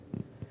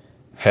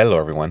Hello,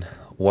 everyone.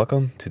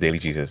 Welcome to Daily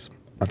Jesus.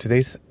 On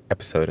today's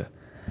episode,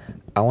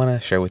 I want to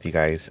share with you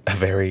guys a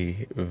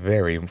very,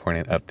 very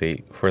important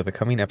update for the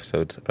coming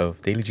episodes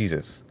of Daily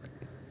Jesus.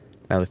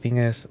 Now, the thing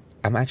is,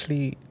 I'm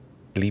actually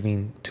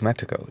leaving to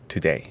Mexico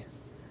today.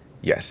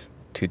 Yes,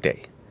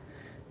 today.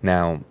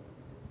 Now,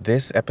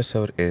 this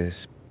episode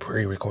is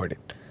pre recorded.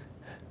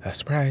 A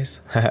surprise!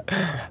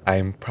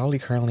 I'm probably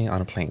currently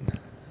on a plane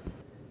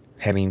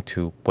heading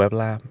to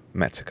Puebla,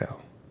 Mexico,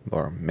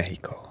 or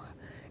Mexico,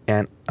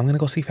 and I'm going to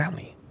go see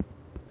family.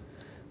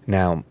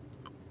 Now,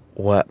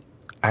 what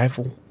I've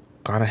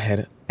gone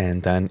ahead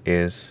and done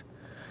is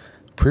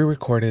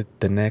pre-recorded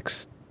the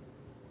next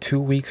 2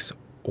 weeks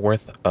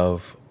worth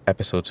of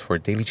episodes for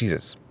Daily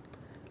Jesus.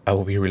 I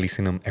will be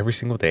releasing them every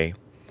single day,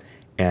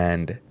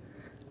 and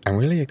I'm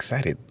really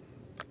excited.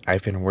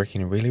 I've been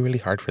working really, really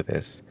hard for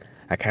this.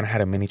 I kind of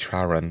had a mini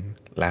trial run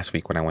last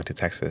week when I went to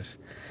Texas,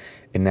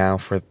 and now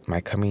for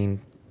my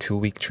coming 2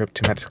 week trip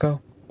to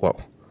Mexico. Whoa,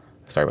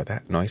 sorry about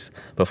that noise.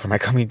 But for my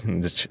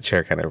coming, the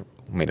chair kind of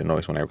made a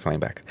noise when I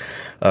reclined back.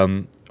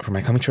 For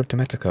my coming trip to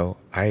Mexico,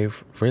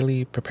 I've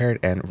really prepared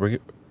and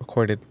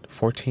recorded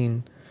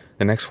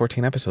the next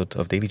 14 episodes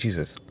of Daily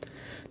Jesus.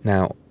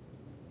 Now,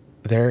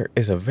 there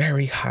is a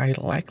very high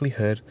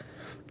likelihood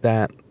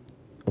that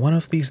one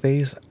of these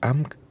days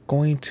I'm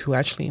going to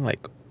actually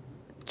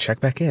check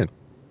back in.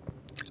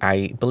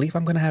 I believe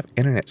I'm going to have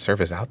internet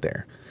service out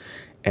there,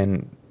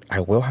 and I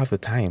will have the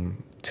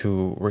time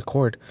to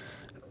record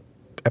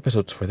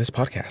episodes for this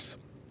podcast.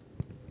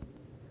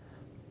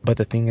 But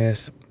the thing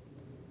is,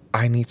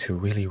 I need to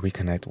really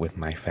reconnect with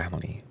my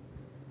family.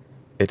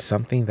 It's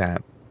something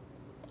that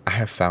I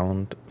have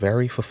found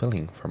very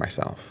fulfilling for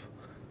myself.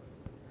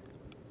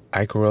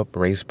 I grew up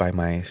raised by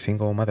my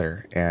single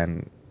mother,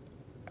 and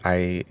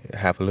I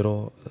have a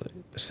little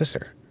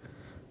sister,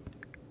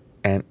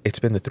 and it's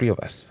been the three of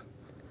us.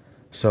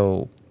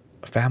 So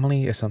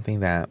family is something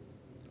that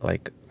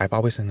I've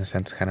always in a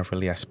sense kind of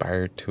really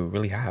aspired to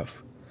really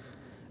have.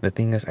 The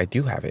thing is, I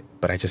do have it,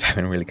 but I just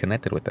haven't really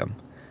connected with them.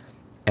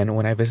 And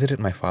when I visited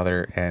my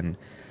father and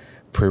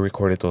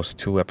pre-recorded those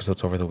 2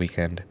 episodes over the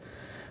weekend,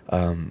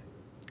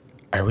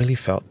 I really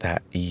felt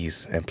that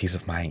ease and peace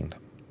of mind.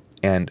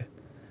 And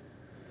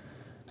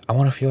I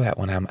want to feel that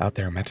when I'm out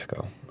there in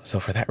Mexico. So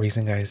for that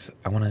reason, guys,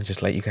 I want to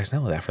just let you guys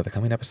know that for the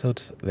coming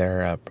episodes,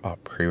 they're all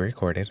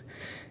pre-recorded.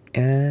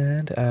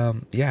 And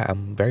yeah,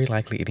 I'm very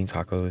likely eating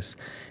tacos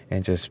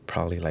and just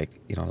probably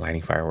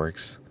lighting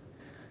fireworks,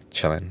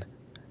 chilling,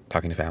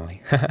 talking to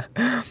family.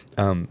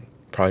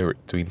 Probably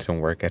doing some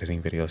work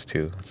editing videos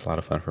too. It's a lot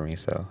of fun for me,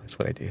 so it's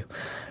what I do.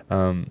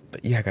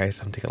 But yeah, guys,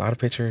 I'm taking a lot of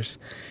pictures.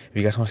 If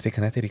you guys want to stay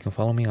connected, you can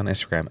follow me on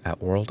Instagram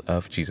at World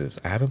of Jesus.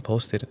 I haven't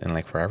posted in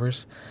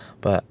forevers,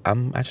 but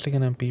I'm actually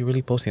gonna be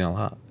really posting a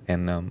lot,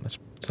 and it's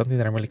something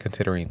that I'm really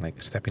considering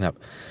stepping up,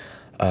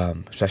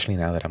 especially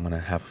now that I'm gonna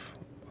have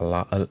a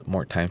lot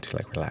more time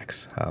to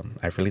relax.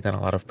 I've really done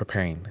a lot of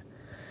preparing,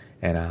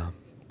 and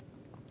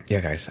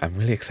yeah, guys, I'm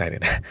really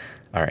excited.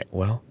 All right,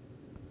 well.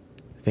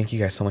 Thank you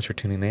guys so much for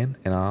tuning in,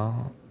 and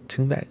I'll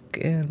tune back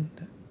in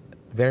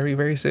very,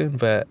 very soon,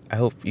 but I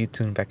hope you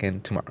tune back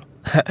in tomorrow.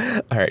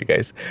 All right,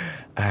 guys.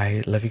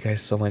 I love you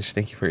guys so much.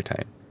 Thank you for your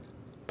time.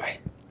 Bye.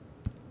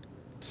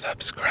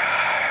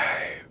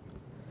 Subscribe.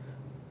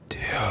 Do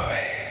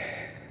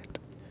it.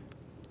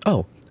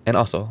 Oh, and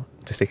also,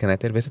 to stay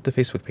connected, visit the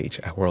Facebook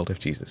page at World of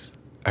Jesus.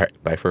 All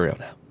right, bye for real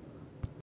now.